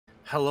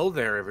Hello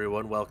there,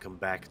 everyone. Welcome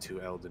back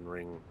to Elden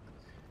Ring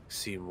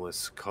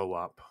Seamless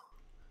Co-op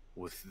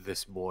with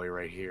this boy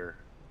right here.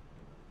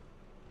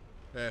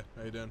 Hey,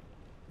 how you doing?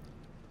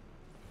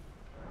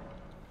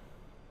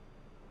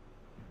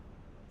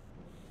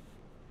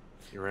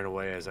 You ran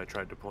away as I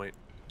tried to point.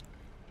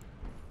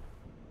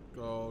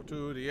 Go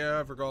to the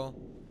Evergall.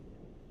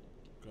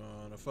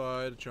 Gonna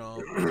fight a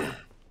chomp.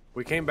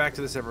 We came back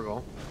to this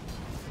Evergall.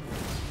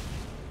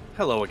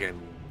 Hello again,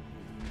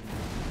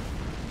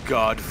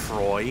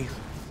 Godfroy.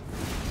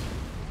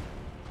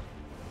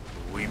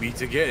 We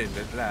meet again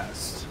at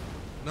last.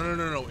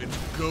 No. It's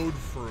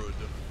Godfrud.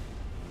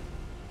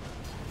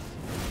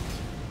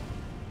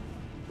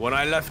 When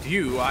I left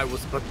you, I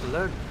was but to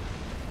learn.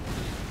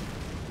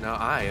 Now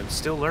I am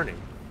still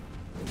learning.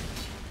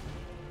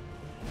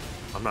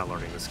 I'm not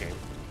learning this game.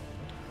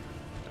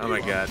 Oh my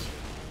god.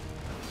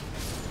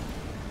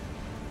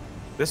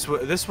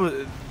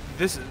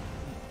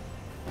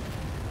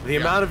 The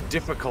amount of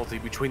difficulty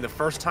between the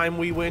first time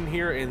we win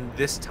here and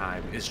this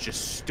time is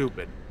just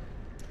stupid.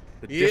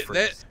 The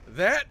difference.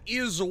 That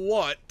is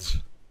what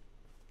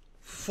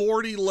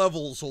 40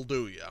 levels will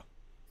do ya.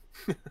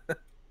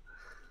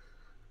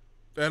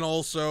 And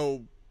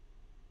also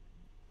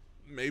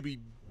maybe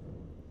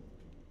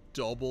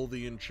double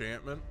the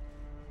enchantment.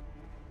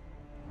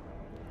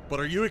 But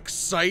are you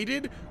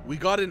excited? We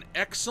got an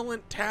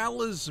excellent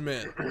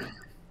talisman.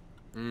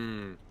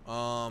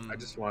 I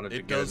just wanted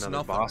to get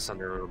another boss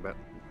under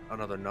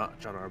another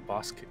notch on our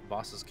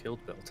boss's killed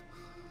belt.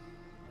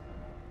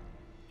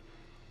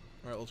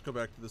 All right, let's go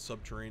back to the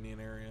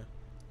subterranean area.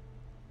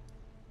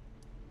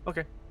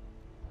 Okay.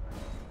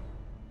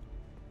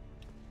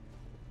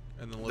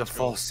 And then The let's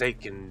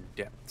Forsaken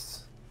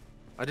Depths.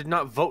 I did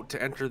not vote to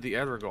enter the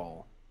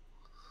Evergall.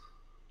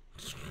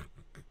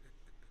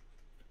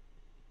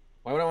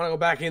 Why would I want to go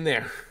back in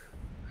there?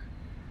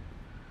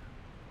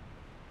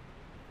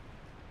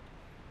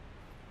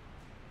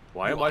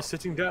 Why am I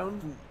sitting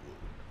down?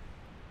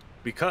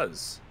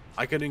 Because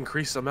I can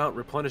increase amount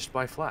replenished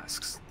by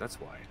flasks. That's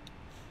why.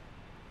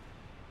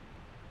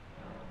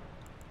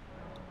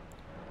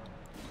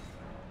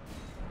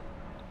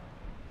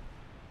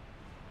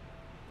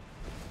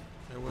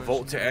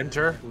 Vote to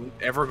enter.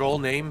 Evergall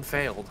name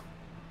failed.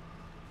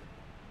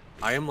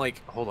 I am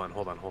like, hold on.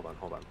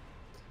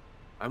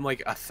 I'm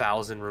like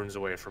 1,000 runes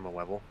away from a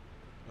level.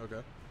 Okay.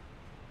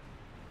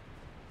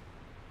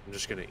 I'm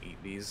just gonna eat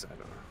these. I don't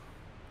know.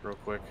 Real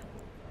quick.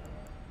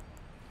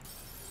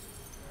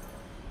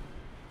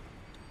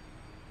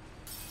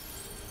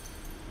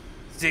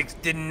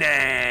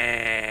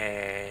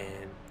 $69.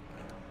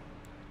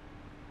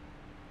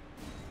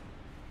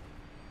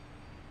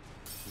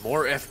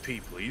 More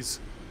FP, please.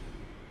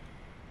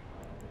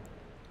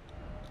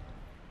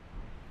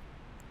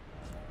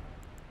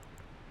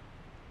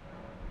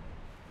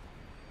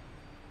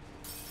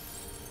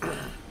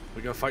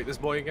 We gonna fight this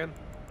boy again?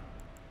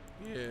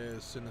 Yeah,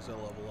 as soon as I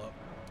level up.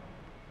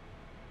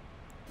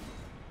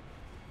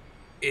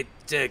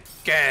 It's a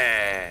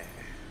guy.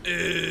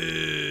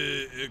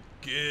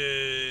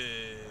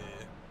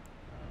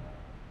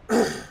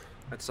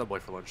 Had Subway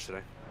for lunch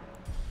today.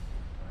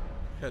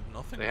 Had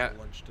nothing for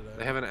lunch today.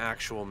 They have an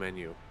actual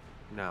menu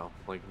now,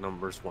 like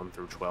numbers 1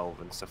 through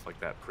 12 and stuff like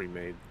that,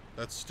 pre-made.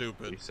 That's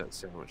stupid. Reset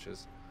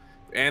sandwiches,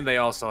 and they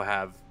also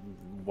have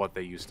what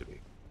they used to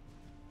be.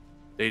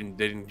 They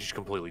didn't just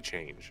completely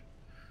change.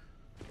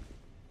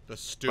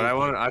 That's stupid.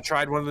 But I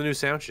tried one of the new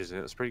sandwiches and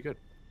it was pretty good.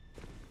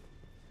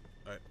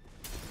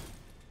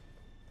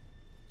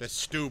 That's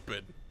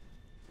stupid.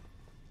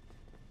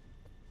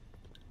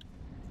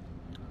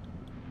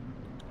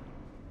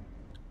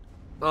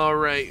 All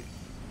right.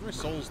 How many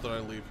souls did I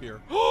leave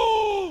here?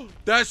 Oh,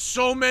 that's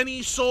so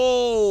many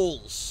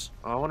souls.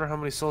 I wonder how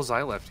many souls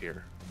I left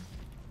here.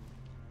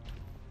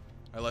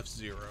 I left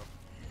 0.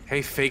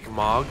 Hey, fake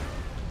Mog.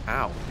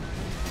 Ow.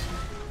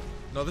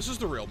 No, this is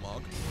the real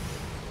Mog.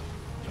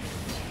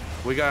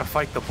 We gotta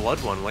fight the blood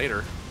one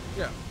later.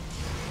 Yeah.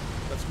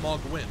 That's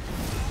Mog Win.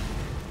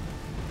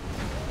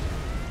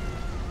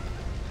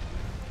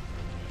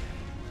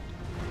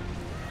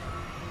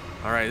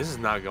 Alright, this is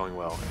not going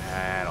well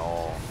at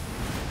all.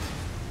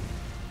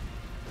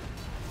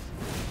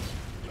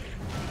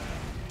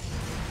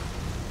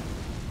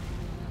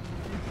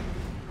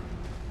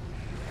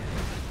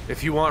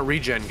 If you want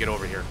regen, get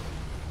over here.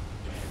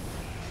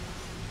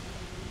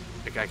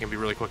 I can be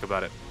really quick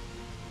about it.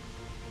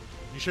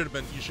 You should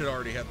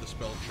already have the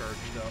spell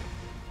charged up.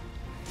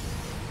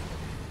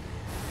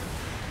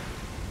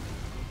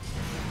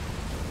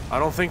 I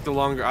don't think the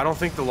longer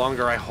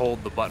I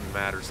hold the button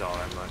matters all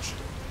that much.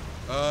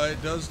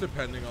 It does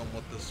depending on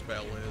what the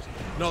spell is.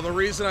 No, the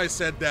reason I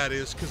said that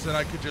is because then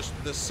I could just,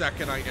 the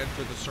second I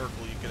enter the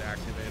circle, you can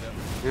activate it.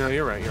 Yeah,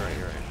 you're right.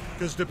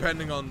 Because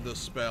depending on the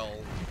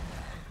spell.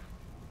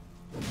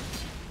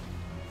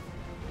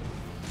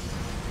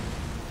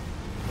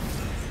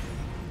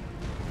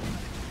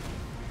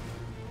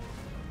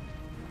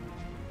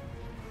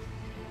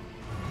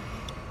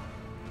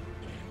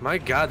 My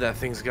god, that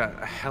thing's got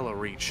a hella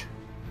reach.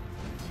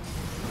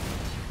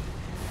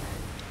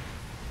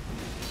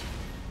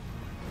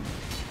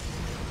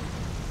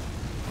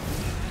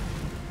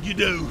 You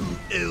know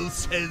who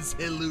else has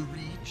hello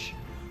reach?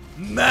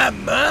 My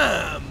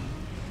mom!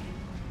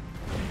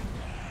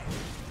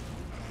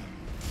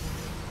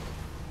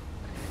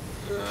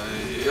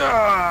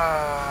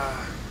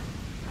 Yeah.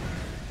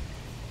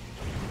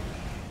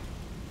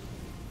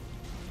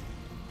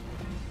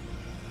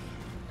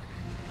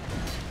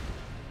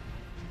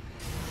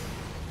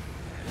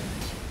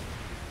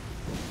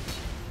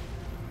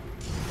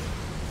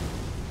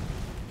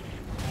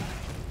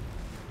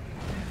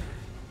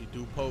 You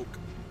do poke.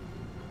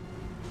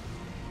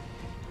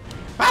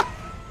 Ah!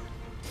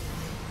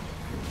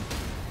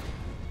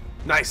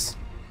 Nice.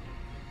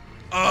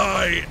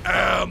 I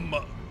am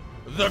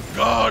the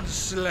God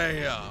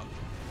Slayer.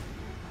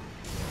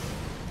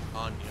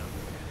 Anya.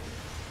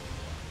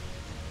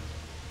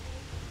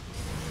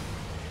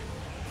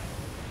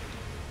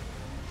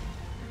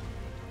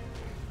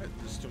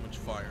 There's too much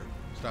fire.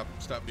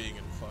 Stop being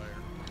in fire.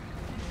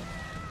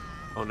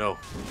 Oh no.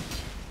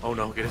 Oh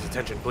no, get his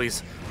attention,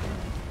 please.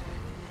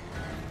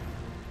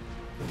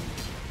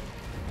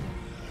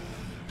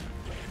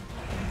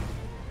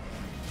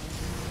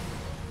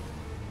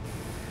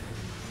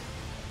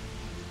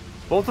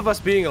 Both of us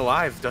being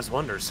alive does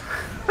wonders.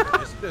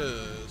 Yes, it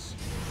does.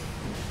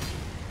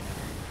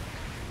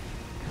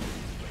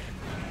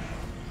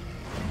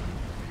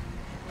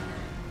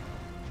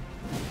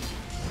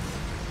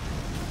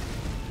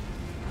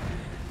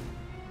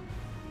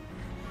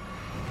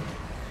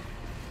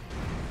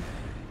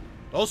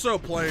 Also,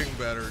 playing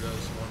better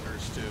does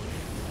wonders too.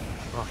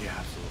 Oh yeah,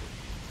 absolutely.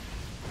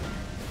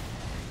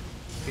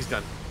 He's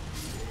done.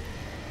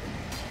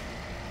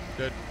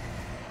 Good.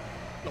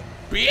 No,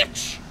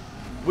 bitch!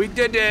 We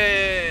did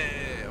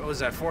it! What was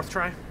that, 4th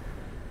try?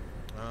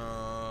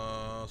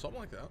 Something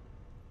like that.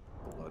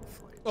 Blood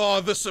flame.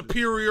 Oh, the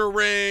superior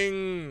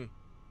ring!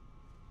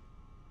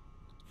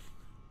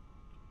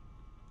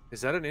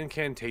 Is that an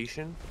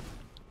incantation?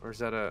 Or is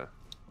that a...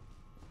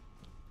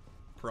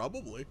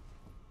 Probably.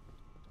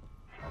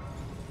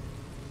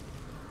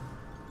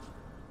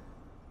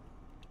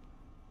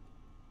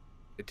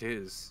 It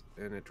is,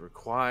 and it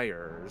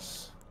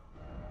requires...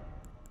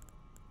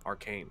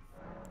 Arcane.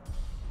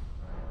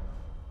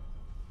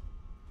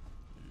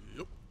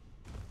 Yep.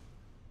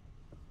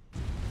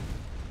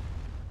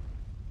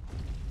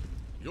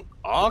 Yep.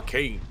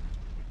 Arcane.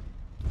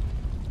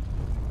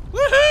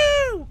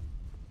 Woohoo!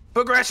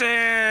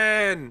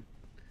 Progression!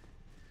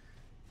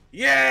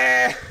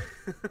 Yeah!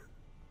 What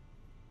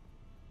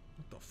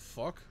the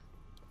fuck?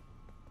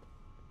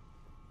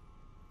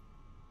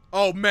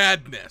 Oh,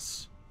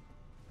 madness.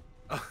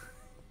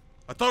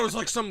 I thought it was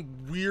like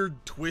some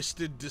weird,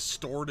 twisted,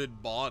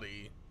 distorted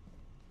body.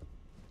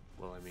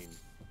 Well, I mean...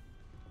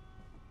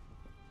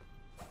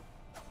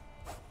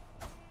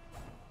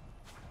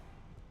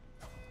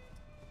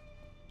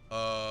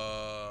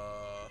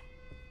 Ah!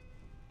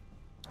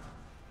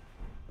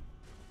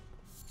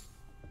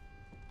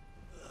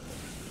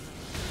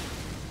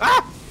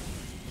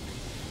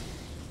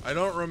 I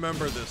don't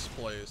remember this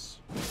place.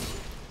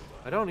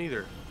 I don't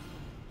either.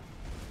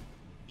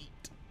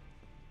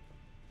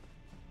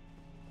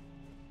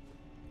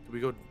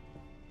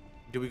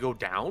 Do we go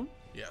down?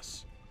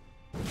 Yes.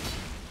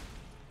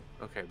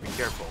 Okay, be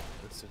careful.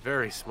 It's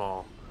very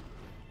small.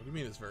 What do you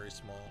mean it's very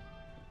small?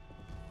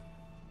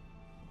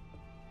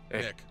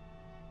 Hey. Nick.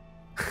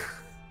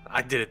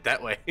 I did it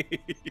that way.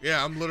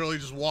 Yeah, I'm literally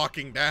just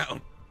walking down.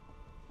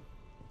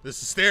 This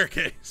is a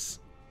staircase.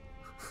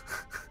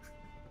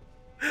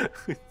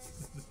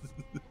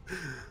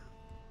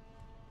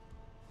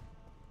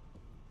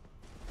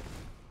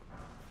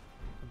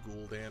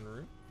 Gul'dan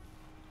room.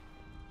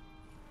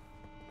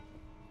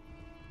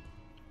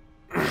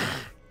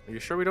 Are you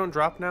sure we don't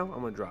drop now?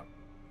 I'm gonna drop.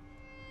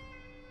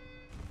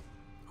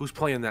 Who's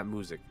playing that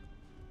music?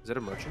 Is that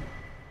a merchant?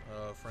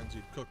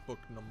 Frenzied cookbook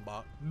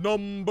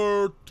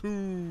number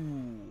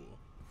 2.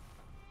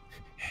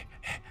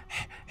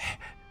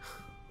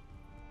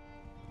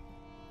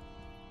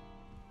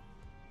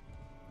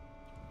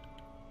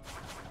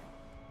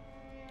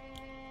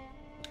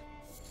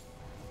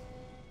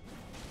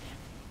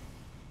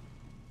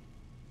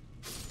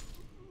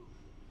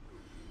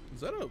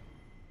 Is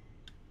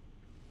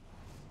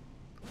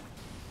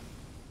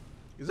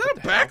that a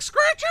back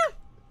scratcher?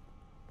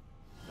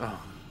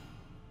 Oh.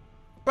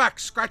 Back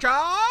scratcher!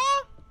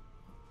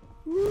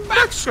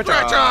 Back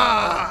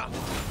scratcher!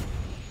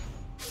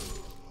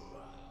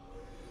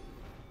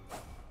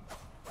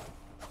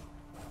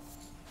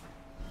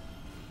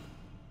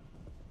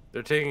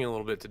 They're taking a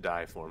little bit to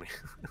die for me.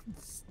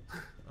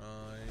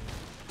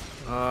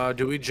 I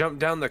Do we jump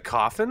down the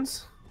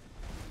coffins?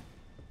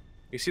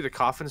 You see the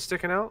coffin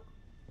sticking out?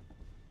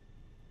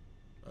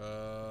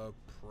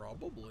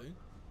 Probably.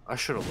 I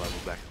should have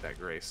leveled back at that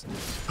grace.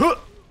 Huh!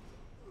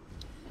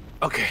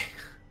 Okay.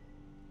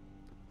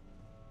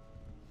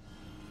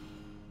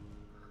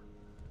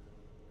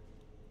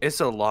 It's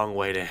a long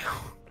way down.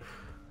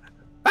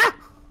 Ah!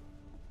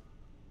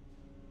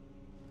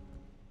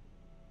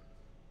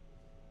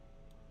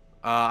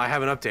 I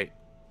have an update.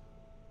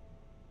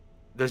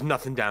 There's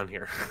nothing down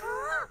here.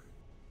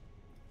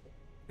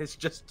 It's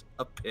just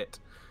a pit.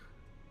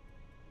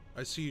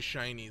 I see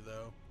shiny,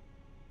 though.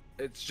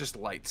 It's just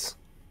lights.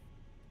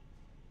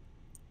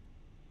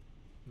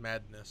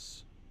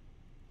 Madness.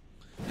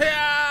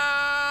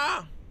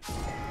 Yeah!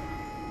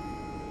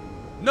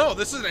 No,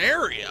 this is an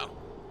area.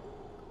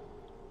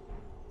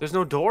 There's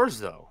no doors,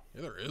 though.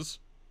 Yeah, there is.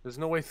 There's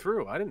no way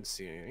through. I didn't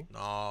see anything.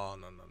 No.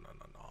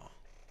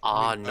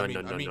 Ah, no,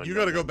 you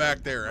gotta go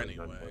back there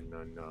anyway.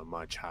 No,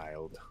 my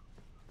child.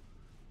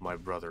 My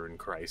brother in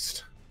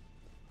Christ.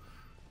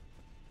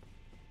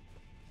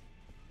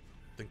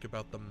 Think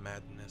about the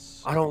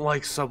madness. I don't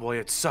like Subway.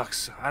 It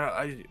sucks.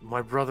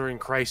 My brother in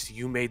Christ,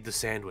 you made the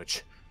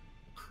sandwich.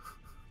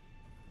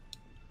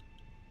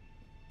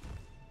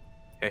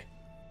 Hey.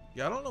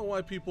 Yeah, I don't know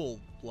why people,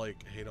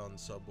 like, hate on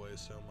Subway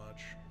so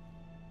much.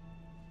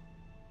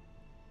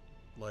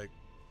 Like,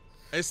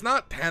 it's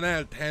not 10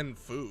 out of 10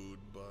 food,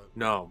 but...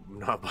 No,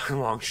 not by a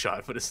long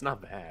shot, but it's not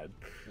bad.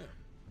 Yeah.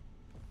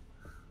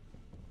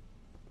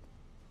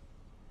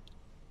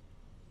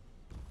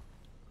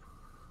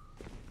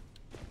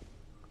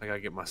 I gotta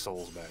get my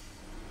souls back.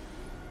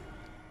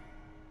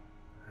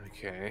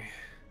 Okay.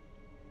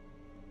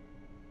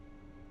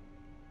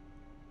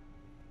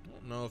 I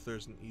don't know if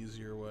there's an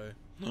easier way.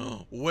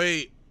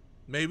 Wait!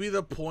 Maybe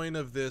the point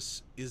of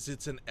this is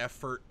it's an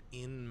effort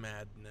in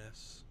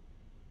madness.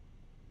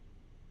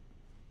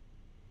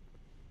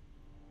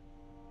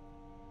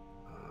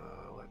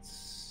 Let's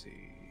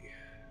see.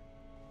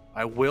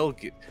 I will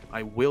get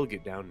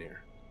down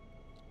there.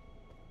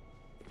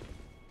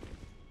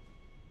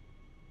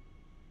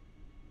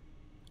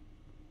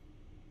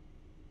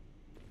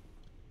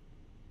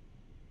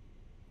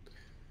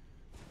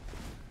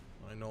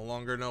 I no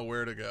longer know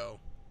where to go.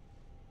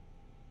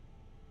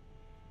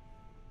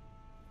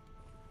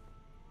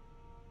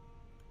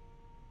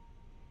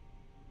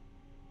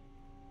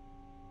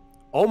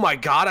 Oh my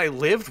god, I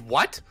lived?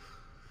 What?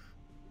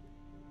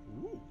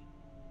 Ooh.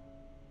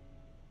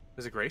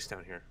 There's a grace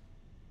down here.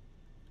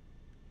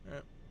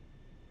 Yep.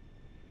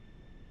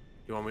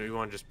 You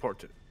want to just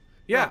port it?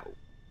 Yeah.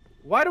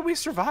 Why do we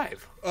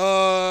survive?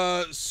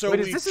 So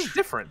Wait, this is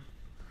different.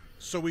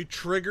 So we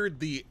triggered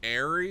the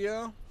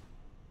area.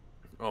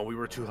 Oh, we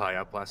were too high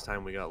up last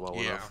time. We got low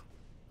Yeah. enough.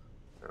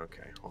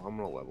 Okay, well, I'm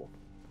gonna level.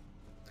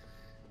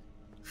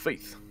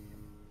 Faith.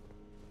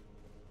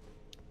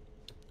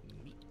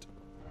 Neat.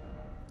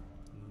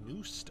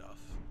 New stuff.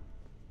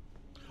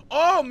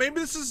 Oh,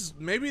 maybe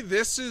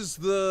this is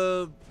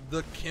the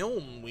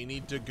kiln we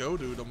need to go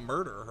to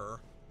murder her.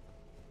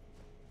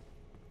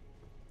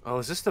 Oh,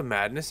 is this the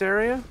madness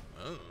area?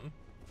 Oh.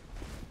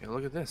 Yeah,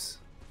 look at this.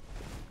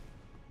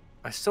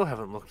 I still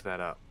haven't looked that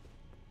up.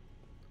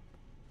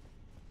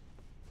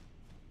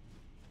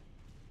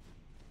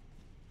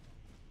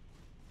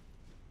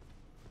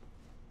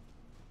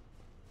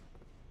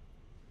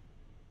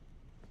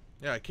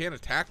 Yeah, I can't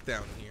attack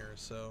down here,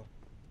 so.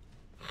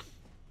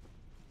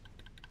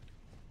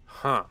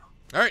 Huh.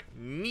 Alright,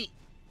 neat.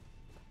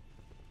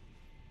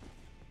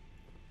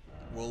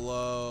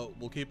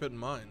 We'll keep it in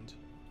mind.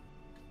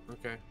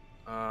 Okay.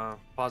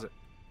 Pause it.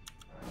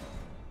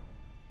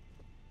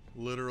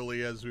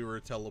 Literally, as we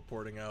were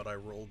teleporting out, I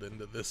rolled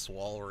into this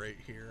wall right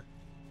here.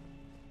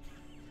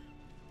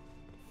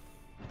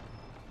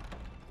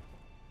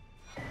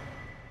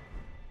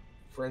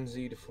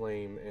 Frenzied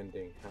flame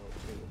ending. How to?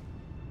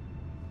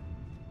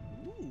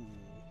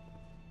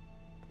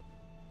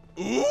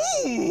 Ooh.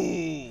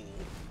 Ooh!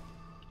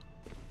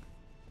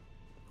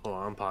 Hold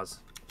on, unpause.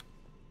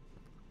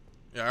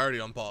 Yeah, I already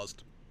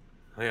unpaused.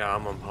 Yeah,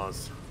 I'm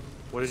unpaused.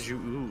 What did you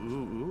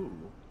ooh?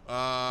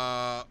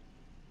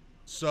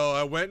 So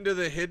I went into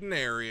the hidden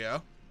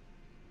area.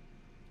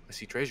 I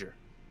see treasure.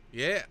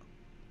 Yeah.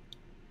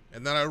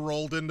 And then I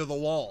rolled into the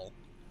wall.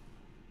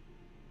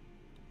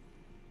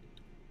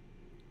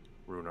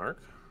 Rune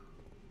arc.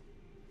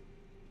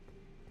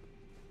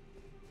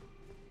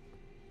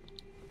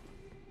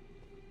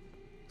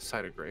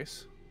 Site of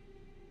grace.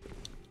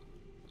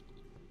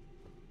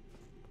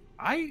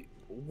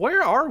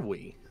 Where are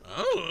we?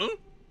 Oh.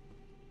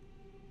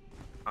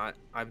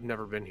 I've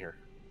never been here.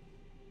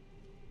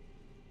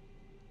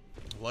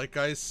 Like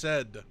I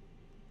said,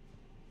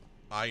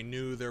 I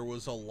knew there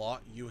was a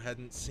lot you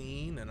hadn't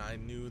seen, and I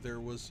knew there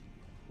was...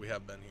 We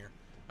have been here.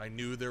 I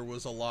knew there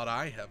was a lot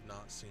I have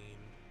not seen.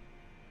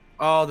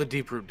 Oh, the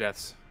deep root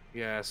deaths.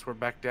 Yes, we're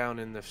back down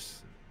in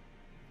this...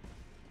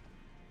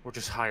 We're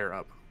just higher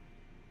up.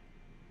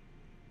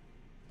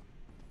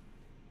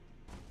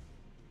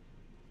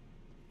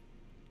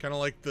 Kind of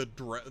like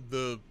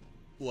the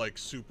like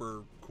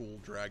super cool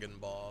dragon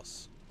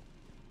boss.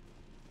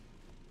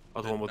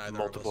 Oh, the one with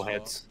multiple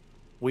heads.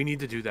 We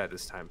need to do that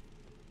this time.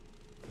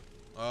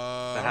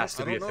 That has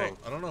to be a thing.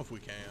 I don't know if we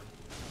can.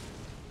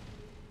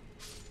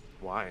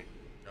 Why?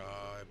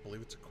 I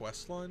believe it's a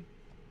quest line.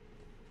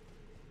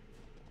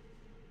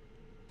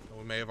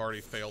 We may have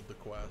already failed the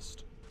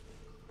quest.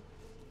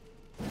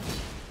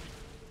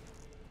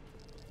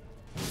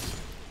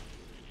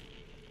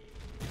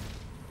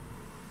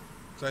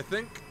 So I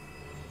think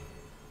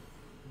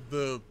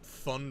the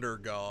Thunder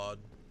God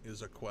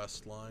is a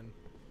quest line.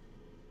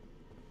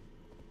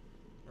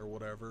 or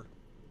whatever.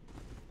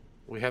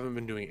 We haven't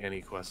been doing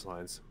any quest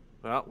lines.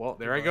 Well,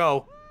 there I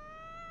go.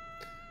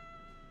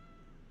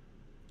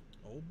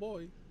 Oh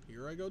boy,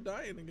 here I go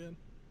dying again.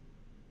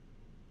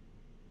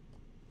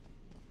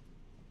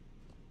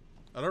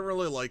 I don't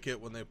really like it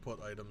when they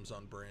put items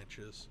on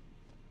branches.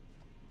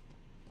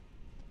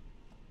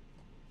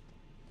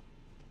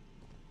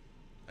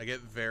 I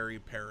get very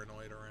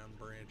paranoid around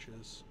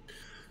branches.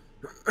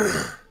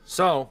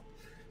 So,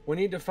 we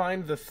need to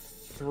find the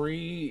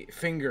 3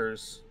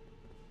 fingers,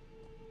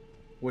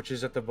 which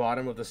is at the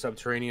bottom of the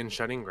subterranean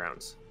shutting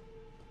grounds.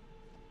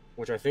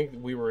 Which I think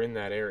we were in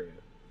that area.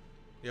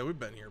 Yeah, we've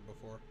been here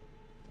before.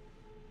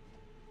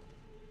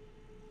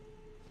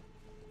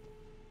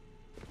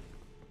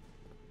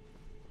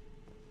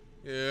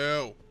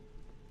 Ew.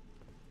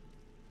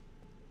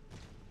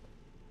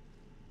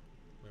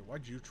 Wait,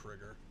 why'd you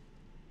trigger?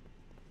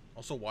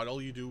 Also, why'd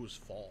all you do was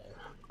fall?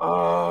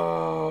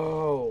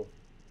 Oh.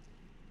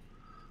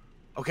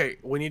 Okay,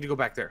 we need to go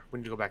back there. We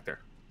need to go back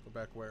there. Go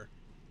back where?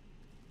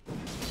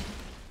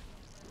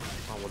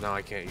 Oh, well, now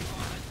I can't use it.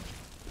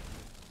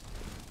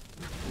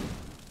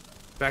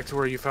 Back to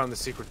where you found the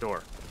secret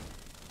door.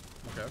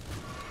 Okay.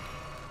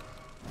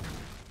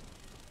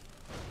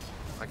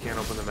 I can't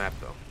open the map,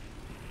 though.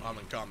 I'm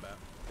in combat.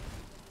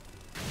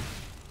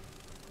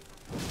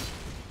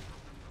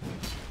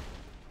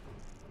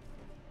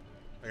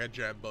 I got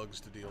giant bugs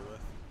to deal with.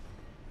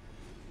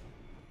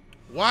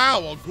 Wow,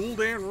 a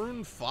Gul'dan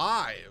Rune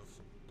 5.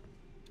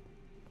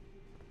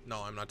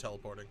 No, I'm not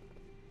teleporting.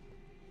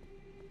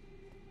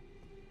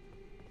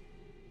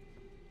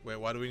 Wait,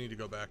 why do we need to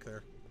go back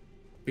there?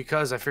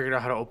 Because I figured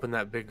out how to open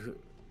that big,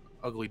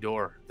 ugly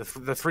door.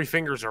 The 3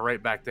 fingers are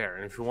right back there.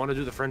 And if you want to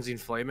do the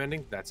Frenzied Flame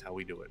ending, that's how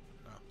we do it.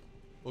 Oh.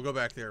 We'll go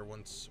back there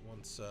once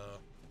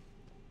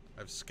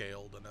I've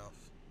scaled enough.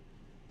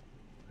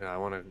 Yeah, I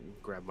want to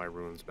grab my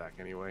runes back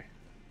anyway.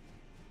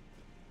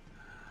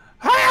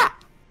 Ha!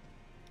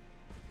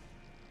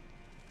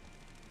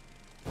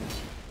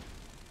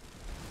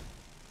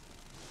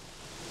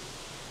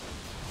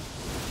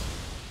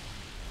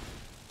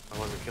 I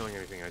wasn't killing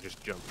anything, I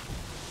just jumped.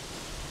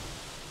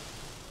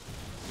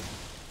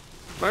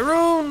 My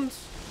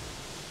runes!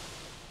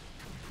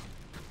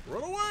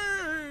 Run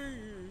away!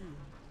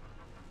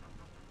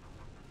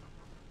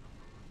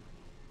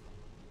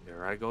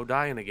 There I go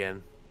dying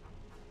again.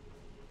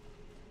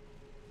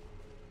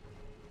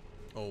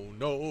 Oh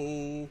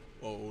no!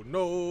 Oh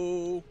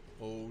no!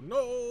 Oh no!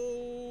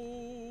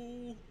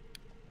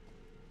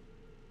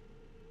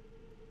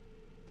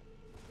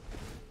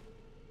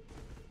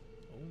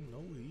 Oh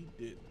no, he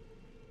didn't.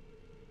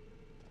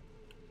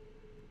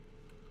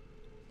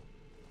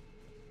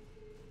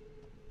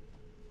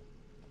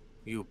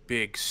 You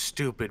big,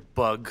 stupid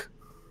bug.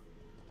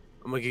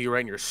 I'm gonna get you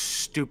right in your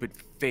stupid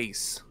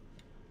face.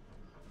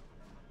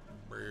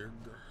 Big,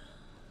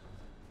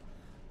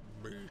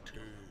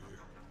 meaty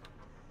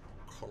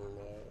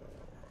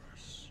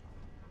claws.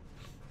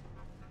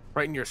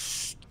 Right in your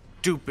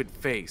stupid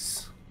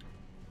face.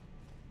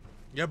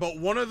 Yeah, but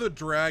one of the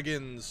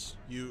dragons,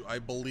 I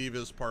believe,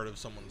 is part of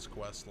someone's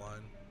quest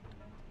line.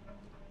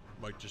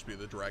 Might just be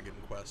the dragon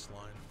quest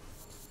line.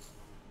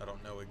 I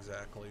don't know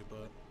exactly,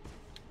 but...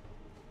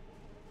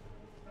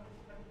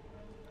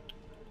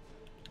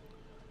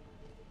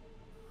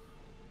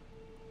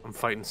 I'm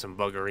fighting some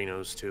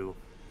buggerinos too.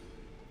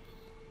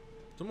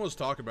 Someone was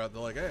talking about,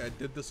 they're like, hey, I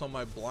did this on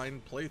my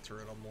blind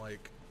playthrough, and I'm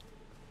like,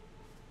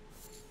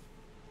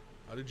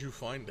 how did you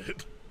find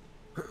it?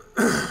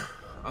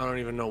 I don't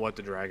even know what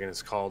the dragon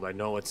is called. I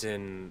know it's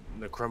in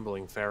the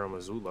Crumbling Farum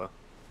Azula.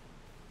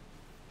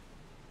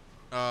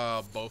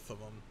 Both of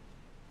them.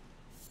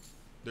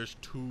 There's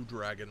 2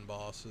 dragon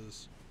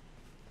bosses.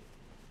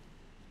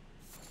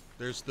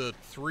 There's the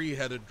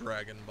 3-headed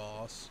dragon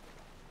boss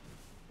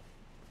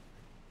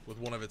with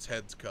one of its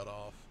heads cut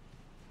off.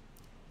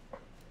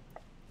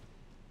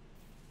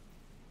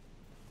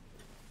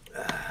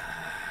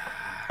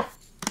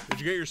 Did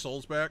you get your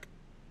souls back?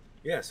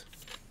 Yes.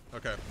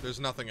 Okay,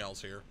 there's nothing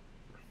else here.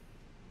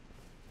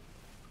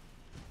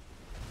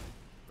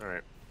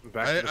 Alright.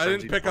 I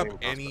didn't pick up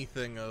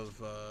anything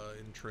of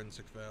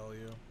intrinsic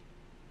value.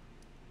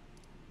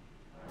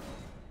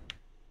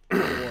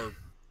 Or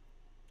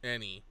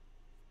any.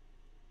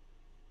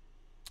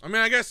 I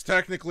mean, I guess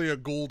technically a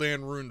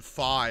Gul'dan Rune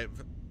 5.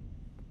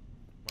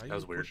 Why are that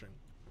was you weird. pushing?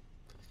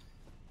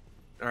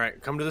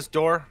 Alright, come to this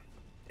door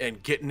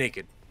and get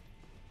naked.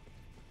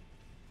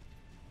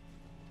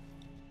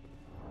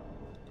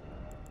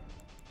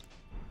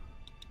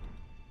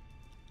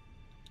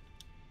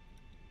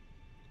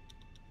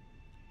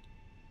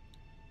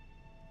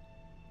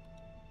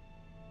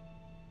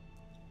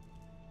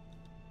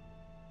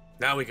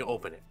 Now we can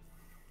open it.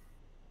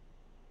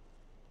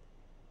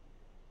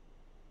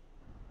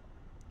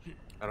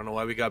 I don't know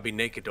why we gotta be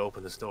naked to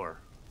open this door.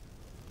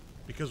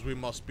 Because we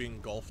must be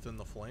engulfed in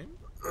the flame?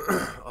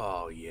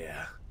 Oh,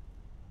 yeah.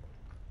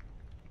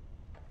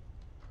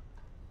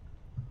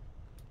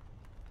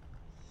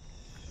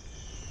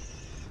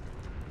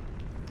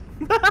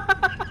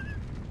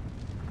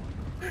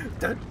 Dun,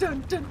 dun,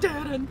 dun, dun,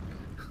 dun.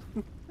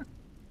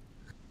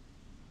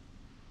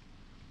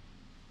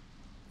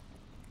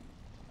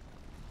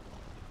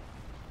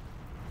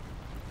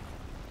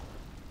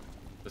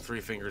 three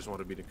fingers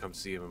wanted me to come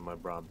see him in my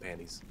bra and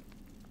panties.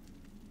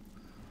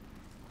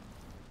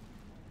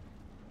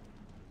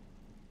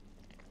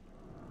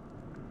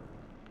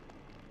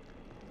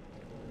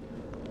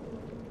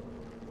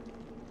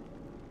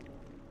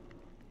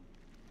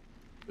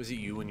 Was it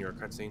you in your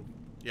cutscene?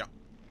 Yeah.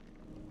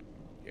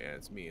 Yeah,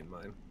 it's me in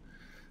mine.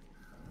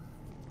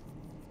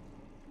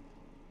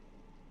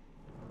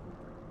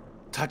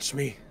 Touch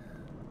me.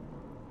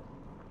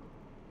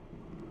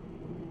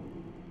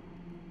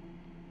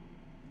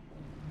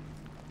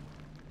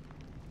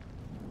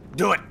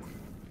 Do it.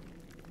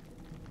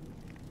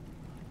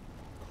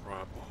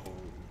 Grab hold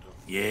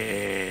of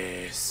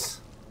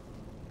Yes.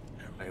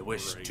 I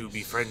wish to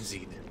be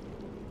frenzied.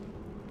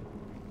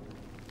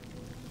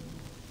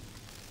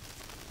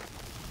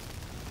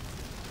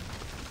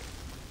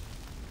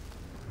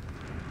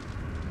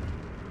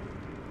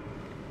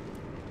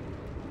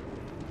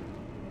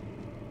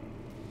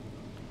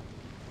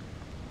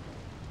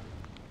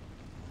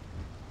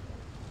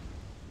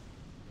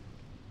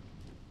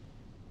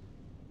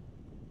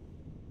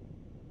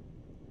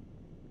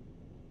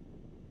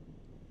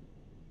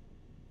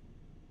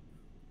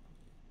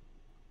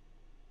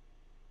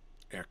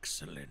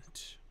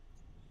 Excellent.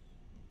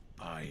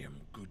 I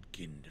am good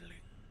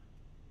kindling.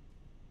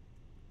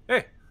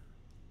 Hey.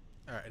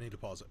 Alright, I need to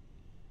pause it.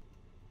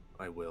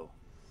 I will.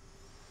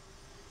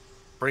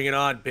 Bring it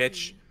on,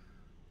 bitch.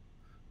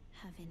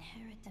 Have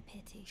inherit the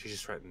pity. She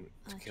just threatened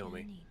to kill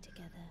me.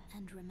 Together,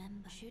 and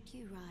remember, should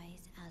you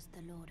rise as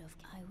the Lord of,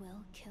 I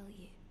will kill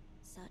you.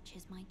 Such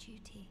is my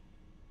duty.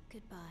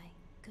 Goodbye.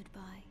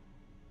 Goodbye.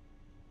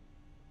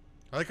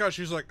 I like how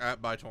she's like,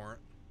 bye, Torrent.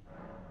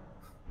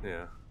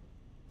 Yeah.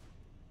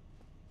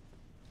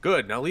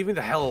 Good, now leave me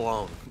the hell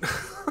alone.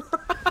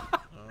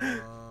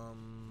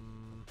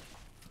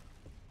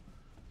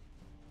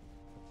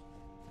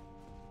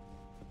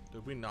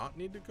 Did we not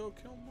need to go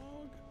kill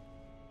Mog?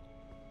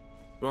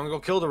 You wanna go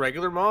kill the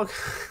regular Mog?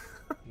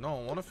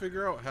 No, I want to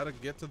figure out how to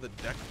get to the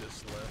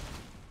Dectus lift.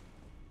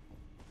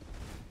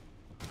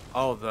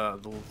 Oh,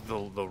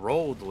 the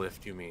road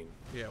lift, you mean?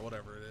 Yeah,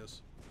 whatever it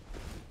is.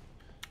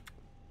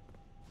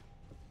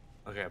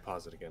 Okay, I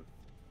pause it again.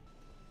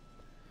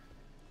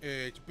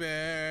 It's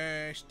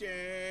best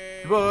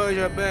day. Boys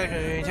are back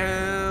in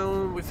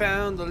town. We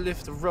found the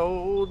lift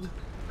road.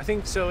 I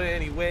think so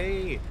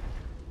anyway.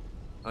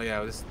 Oh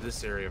yeah,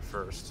 this area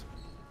first.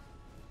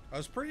 I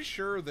was pretty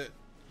sure that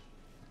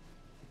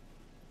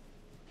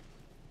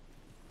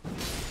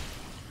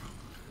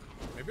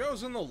maybe I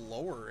was in the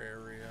lower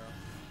area,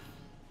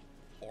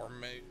 or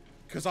maybe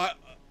because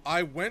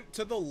I went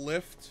to the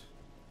lift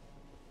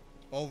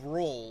of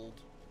Rolled,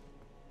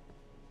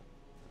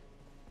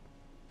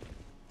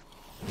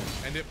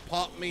 and it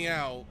popped me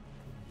out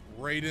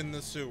right in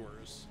the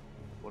sewers.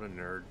 What a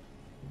nerd.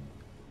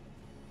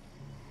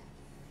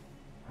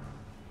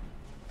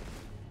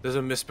 There's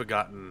a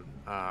misbegotten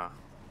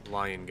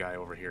lion guy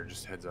over here,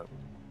 just heads up.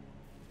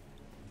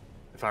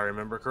 If I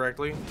remember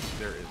correctly,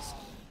 there is.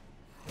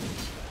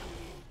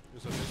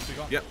 There's a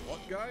misbegotten Yep.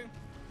 what guy?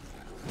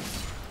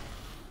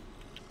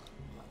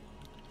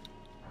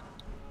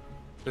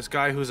 This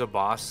guy who's a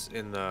boss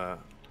in the...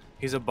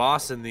 He's a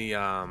boss in the,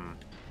 Oh,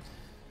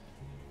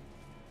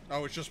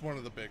 it's just one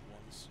of the big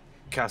ones.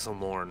 Castle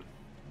Morn.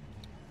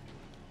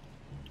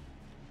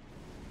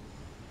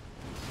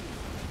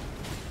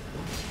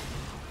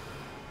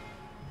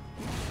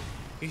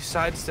 He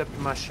sidestepped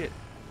my shit.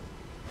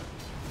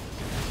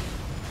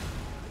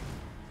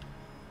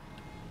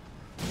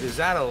 Is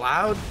that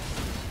allowed?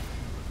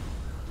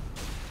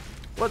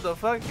 What the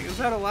fuck? Is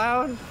that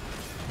allowed?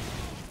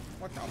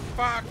 What the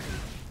fuck?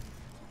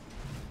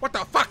 What the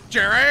fuck,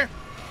 Jerry?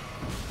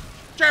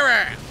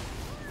 Jerry!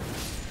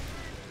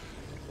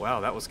 Wow,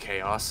 that was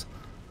chaos.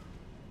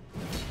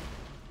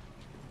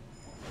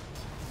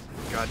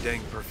 God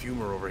dang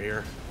perfumer over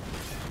here.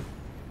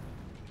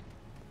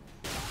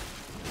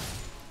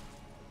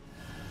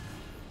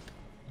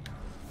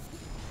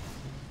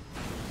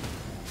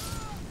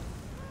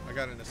 I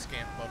got an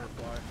Escant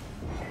butterfly.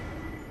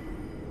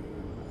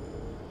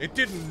 It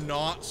did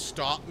not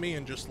stop me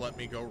and just let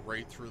me go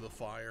right through the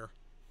fire.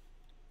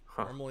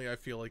 Huh. Normally I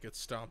feel like it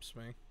stops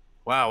me.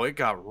 Wow, it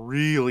got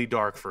really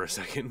dark for a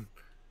second.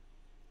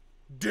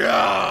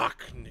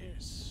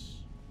 Darkness.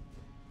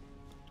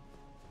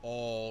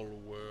 All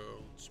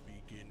worlds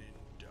begin in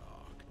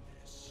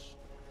darkness,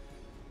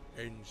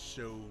 and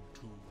so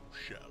too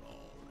shall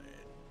all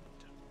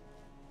end.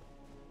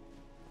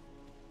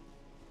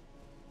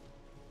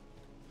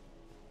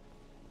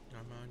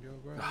 I'm on your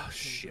Oh,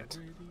 shit.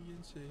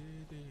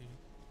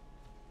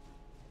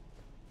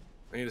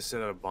 I need to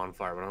set out a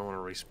bonfire, but I don't want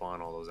to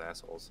respawn all those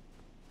assholes.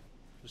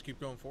 Just keep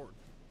going forward.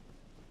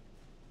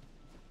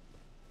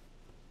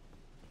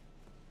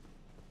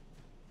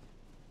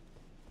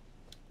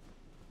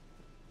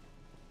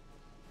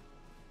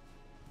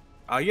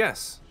 Ah,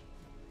 yes.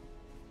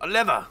 A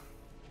lever.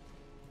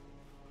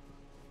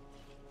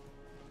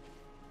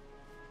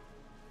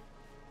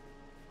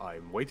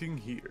 I'm waiting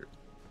here.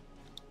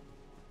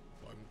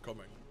 I'm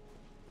coming.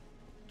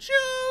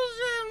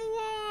 Chosen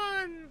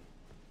one!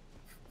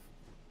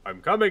 I'm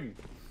coming.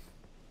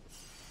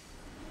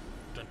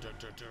 Dun, dun,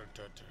 dun, dun,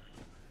 dun, dun.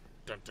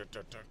 Dun, dun,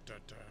 dun, dun, dun,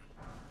 dun.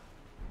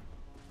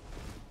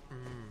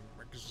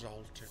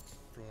 Exalted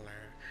flesh.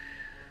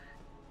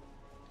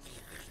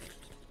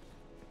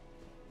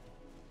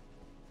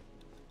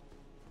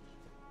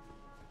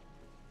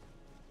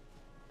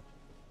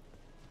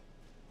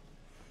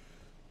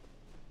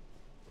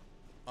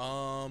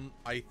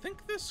 I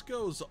think this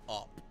goes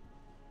up.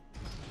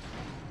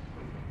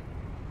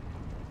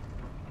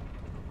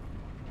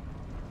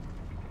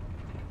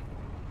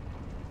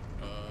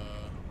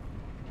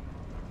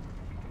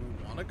 We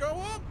wanna go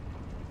up?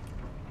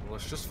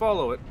 Let's just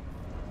follow it.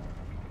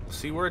 We'll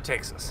see where it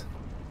takes us.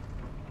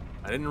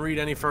 I didn't read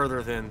any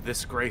further than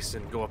this grace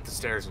and go up the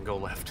stairs and go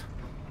left.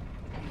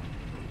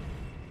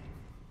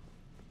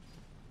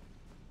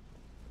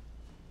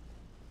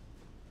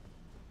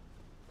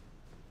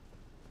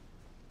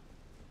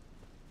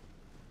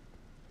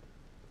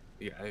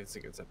 Yeah, I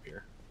think it's up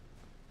here.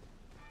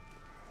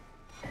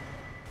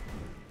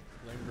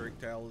 Flame Drake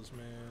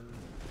Talisman.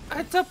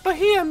 It's up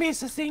here,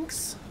 Misa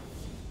Sinks.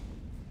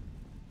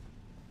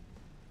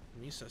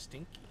 Misa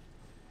Stinky.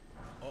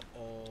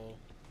 Uh-oh.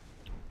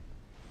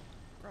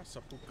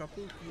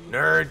 Grasapukapuki.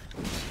 Nerd.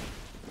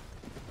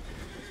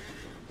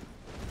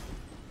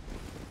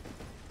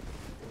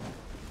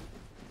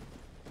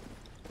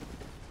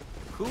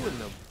 Who in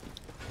the...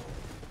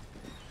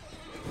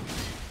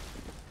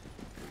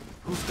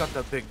 Who's got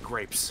the big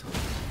grapes?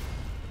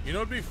 You know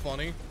what'd be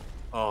funny?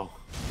 Oh.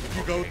 If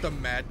you go with the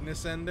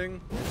madness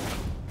ending,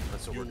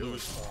 That's what you we're doing.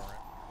 lose for it.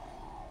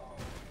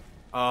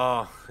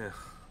 Oh, yeah.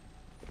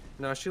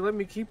 No, she let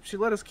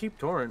us keep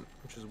Torrent,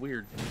 which is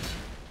weird.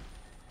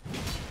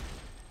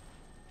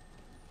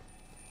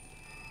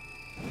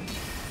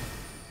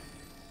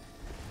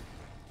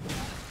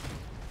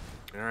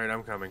 Alright,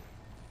 I'm coming.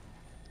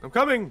 I'm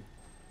coming!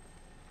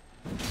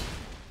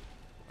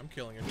 I'm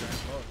killing a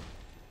giant bug.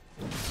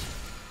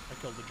 I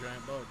killed a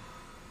giant bug.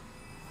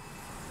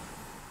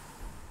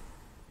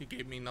 He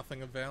gave me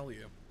nothing of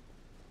value.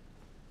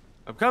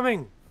 I'm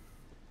coming!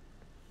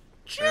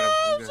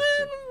 Chosen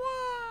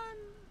one!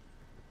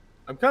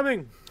 I'm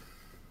coming!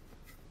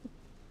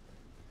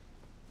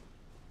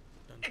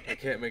 I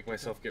can't make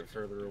myself get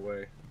further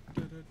away.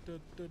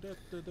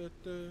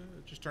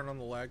 Just turn on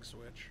the lag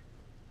switch.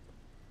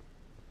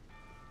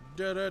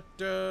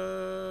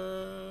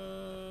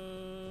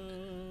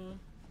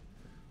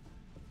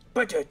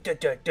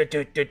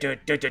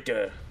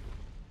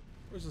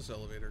 Where's this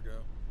elevator go?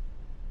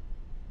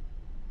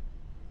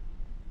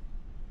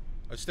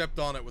 I stepped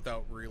on it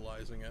without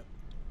realizing it,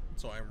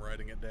 so I'm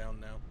writing it down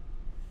now.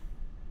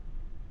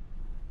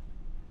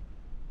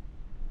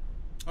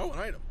 Oh, an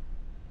item.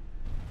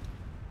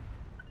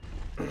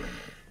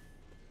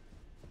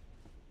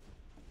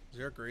 Is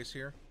there a grace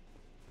here?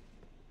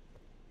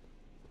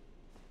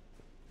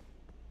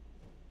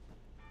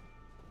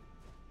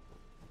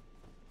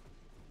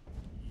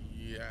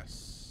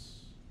 Yes.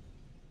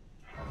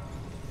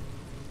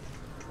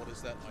 What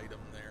is that item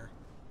there?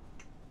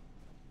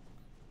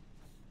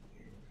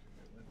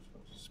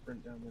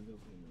 Sprint down the building.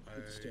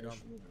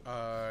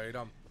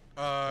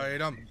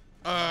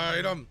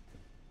 Item.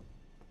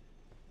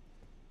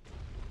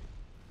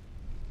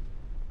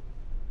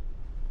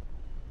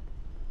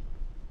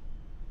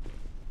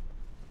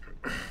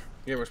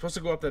 Yeah, we're supposed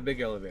to go up that big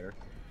elevator.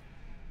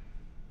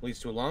 Leads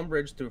to a long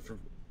bridge through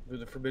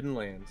the Forbidden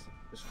Lands.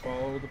 Just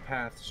follow the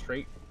path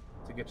straight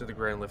to get to the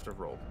Grand Lift of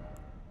Roll.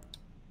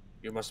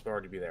 You must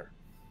already be there.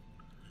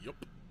 Yup.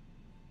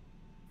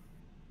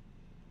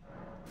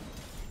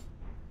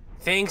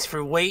 Thanks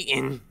for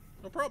waiting.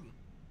 No problem.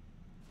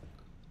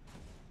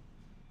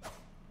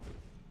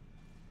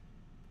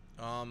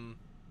 I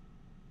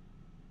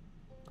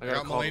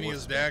got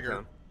Melania's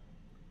dagger.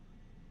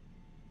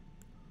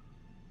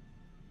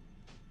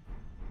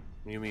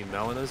 You mean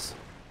Melina's?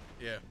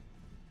 Yeah.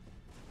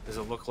 Does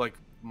it look like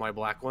my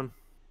black one?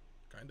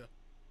 Kinda.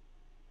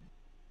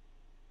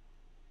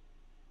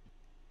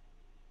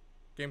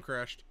 Game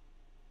crashed.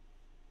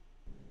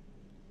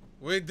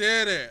 We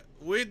did it!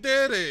 We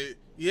did it!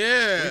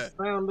 Yeah!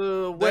 We found a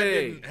That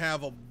way. didn't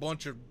have a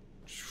bunch of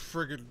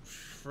friggin'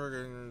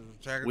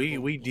 technical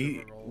We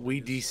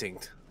difficulties.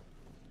 desynced.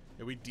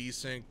 Yeah, we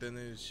desynced, and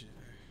then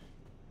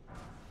I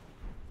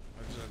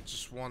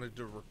just wanted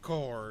to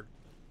record.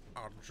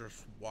 I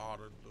just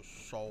wanted the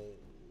souls.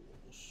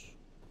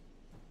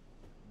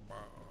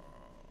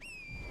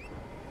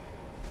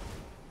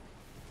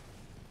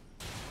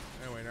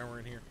 Anyway, now we're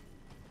in here.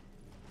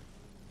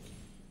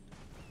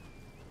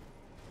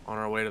 On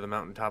our way to the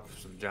mountaintop of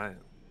some giant.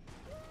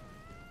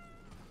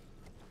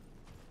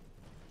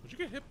 What'd you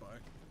get hit by?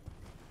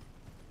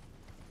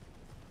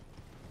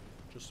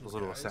 Just some Those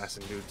little guys?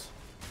 assassin dudes.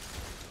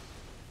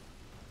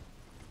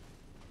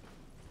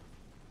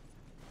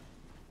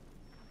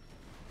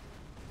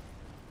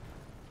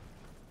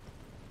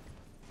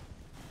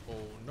 Oh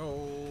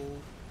no!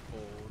 Oh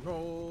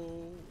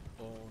no!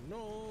 Oh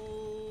no!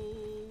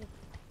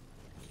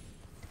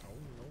 Oh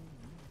no!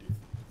 You did.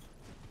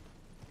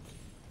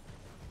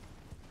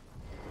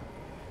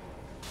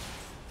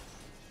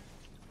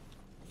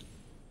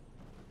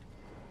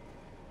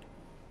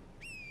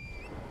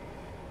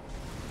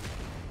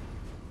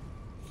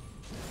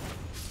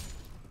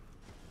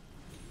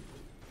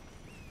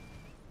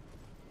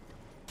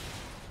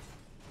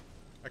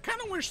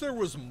 kind of wish there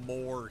was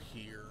more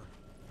here.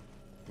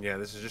 Yeah,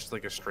 this is just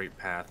like a straight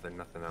path and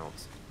nothing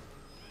else.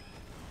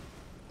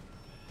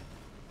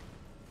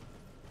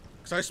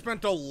 Because I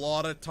spent a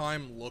lot of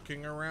time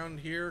looking around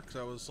here, because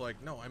I was like,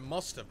 no, I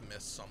must have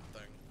missed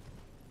something.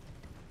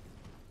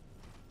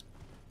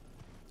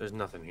 There's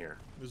nothing here.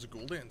 There's a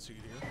Gul'dan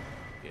seed here.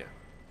 Yeah.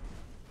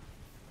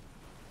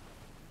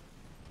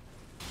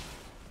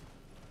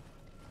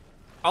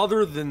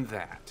 Other than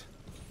that.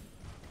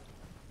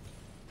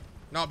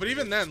 No, but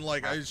even then,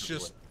 like, I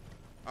was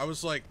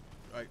like,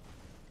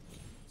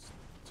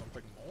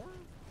 something more?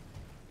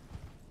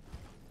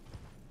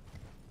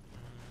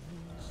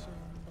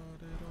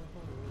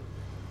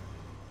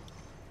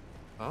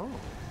 Oh.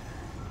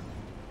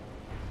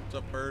 What's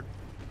up, bird?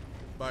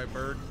 Bye,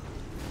 bird.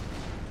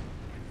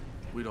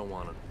 We don't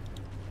want it.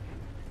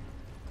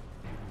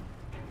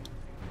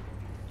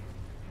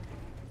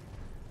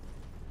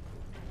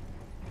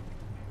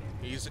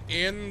 He's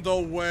in the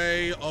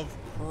way of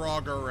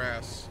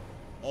progress.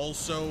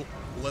 Also,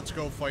 let's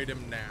go fight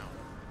him now.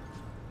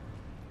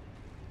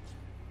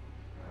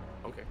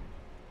 Okay.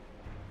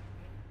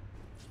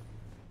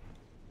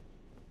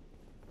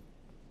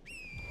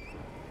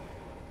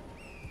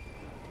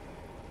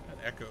 That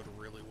echoed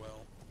really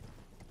well.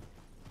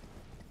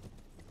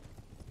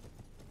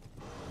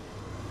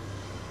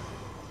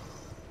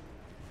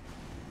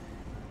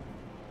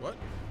 What?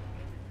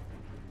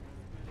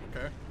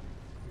 Okay.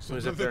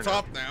 He's at the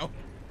top now.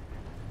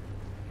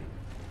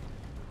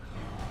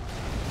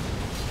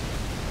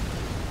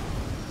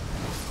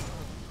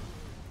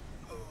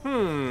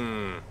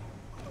 Well,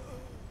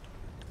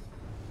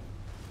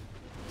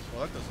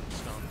 that doesn't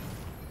stun.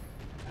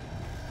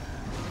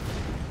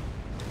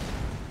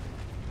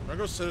 Can I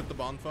go sit at the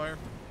bonfire?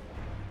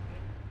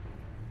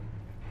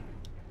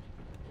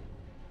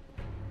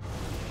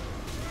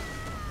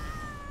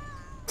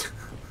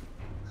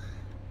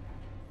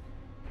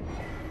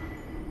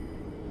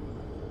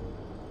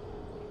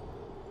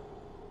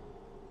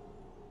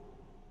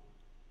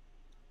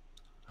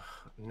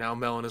 Now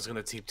Melon is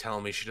gonna keep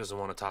telling me she doesn't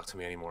want to talk to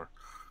me anymore.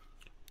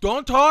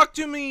 Don't talk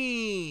to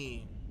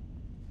me!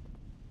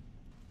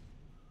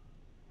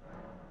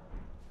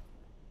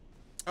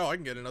 Oh, I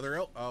can get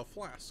another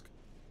flask.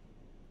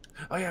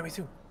 Oh yeah, me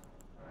too.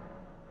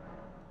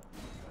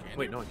 Can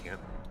Wait, you? no I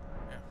can't.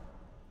 Yeah.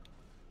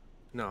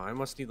 No, I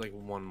must need like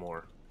one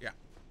more. Yeah.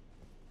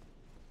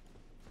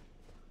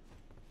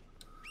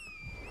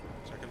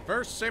 Second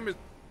verse, same as...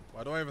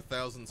 Why do I have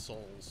 1,000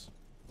 souls?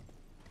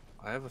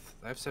 I have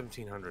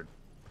 1,700.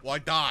 Well, I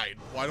died.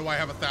 Why do I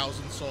have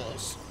 1,000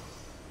 souls?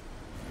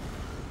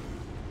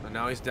 And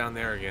now he's down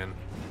there again.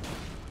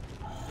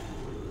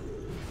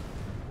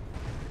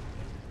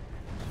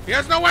 He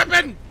has no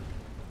weapon!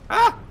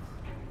 Ah!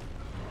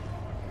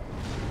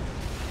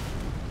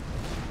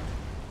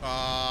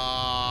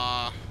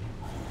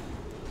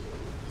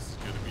 This is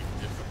gonna be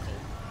difficult.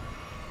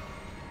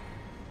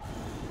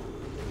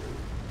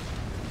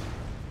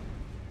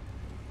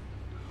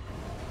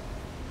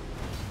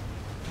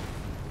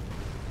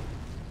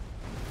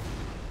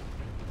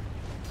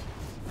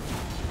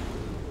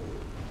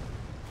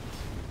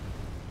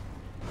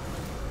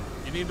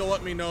 You need to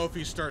let me know if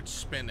he starts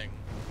spinning.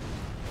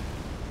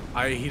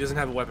 He doesn't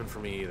have a weapon for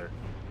me either.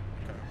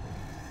 Okay.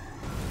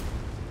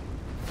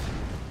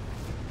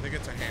 I think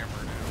it's a hammer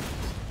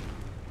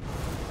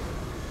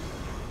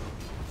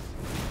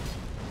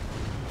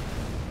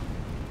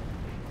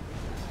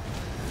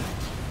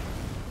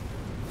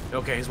now.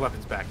 Okay, his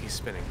weapon's back. He's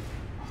spinning.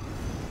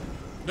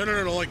 No,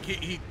 like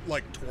he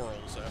like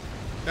twirls it.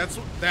 That's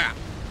that.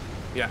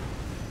 Yeah.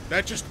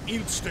 That just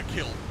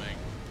insta-killed me.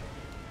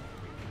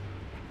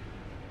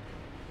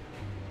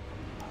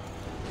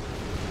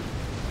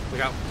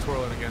 Look out,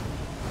 twirling again.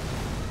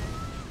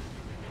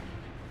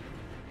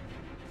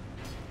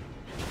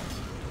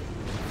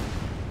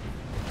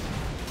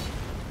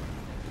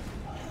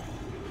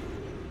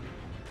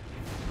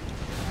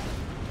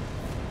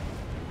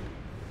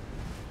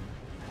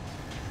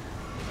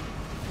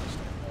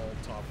 All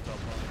topped up on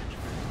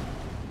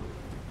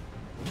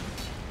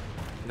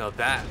No,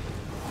 that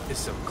is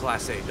some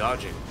Class A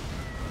dodging.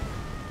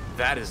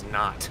 That is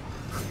not.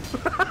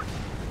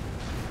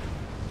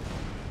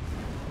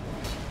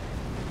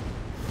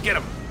 Get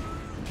him!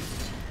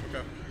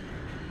 Okay.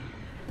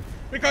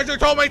 Because you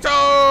told me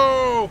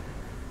to!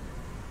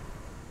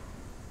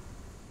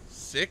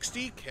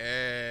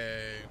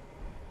 60K.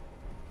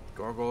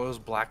 Gargoyle's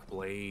black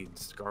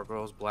blades.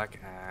 Gargoyle's black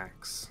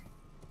axe.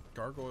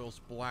 Gargoyle's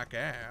black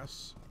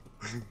ass.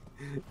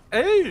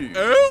 Hey!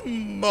 Oh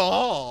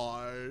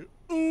my!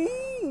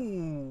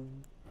 Ooh!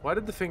 Why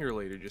did the finger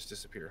lady just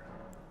disappear? I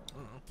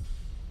don't know.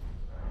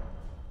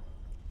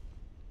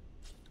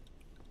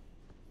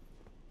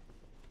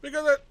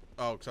 Because it...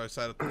 Oh, because I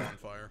sat at the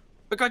bonfire.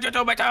 Because you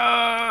told me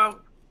to!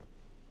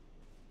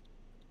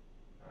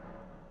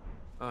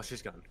 Oh,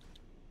 she's gone.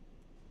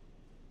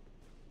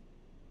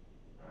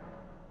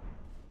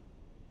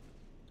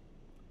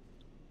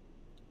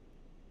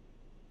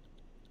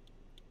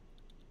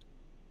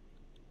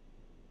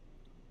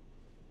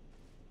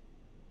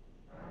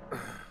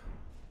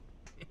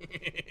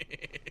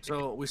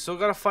 So we still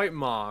gotta fight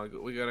Mog.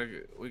 We're going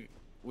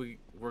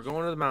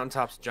to the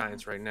mountaintops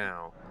giants right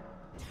now.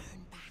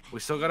 We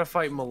still gotta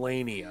fight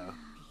Melania.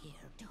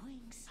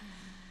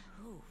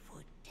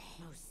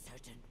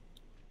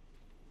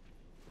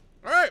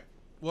 All right.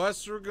 Well,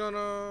 that's we're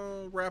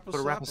gonna wrap a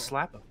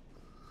slapper.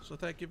 So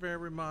thank you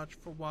very much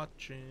for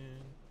watching.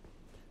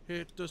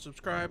 Hit the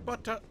subscribe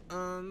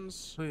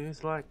buttons.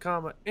 Please like,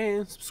 comment,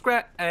 and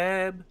subscribe.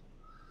 And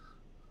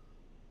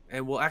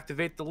we'll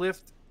activate the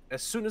lift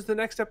as soon as the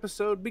next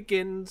episode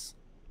begins.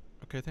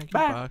 Okay, thank you.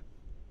 Bye. Bye.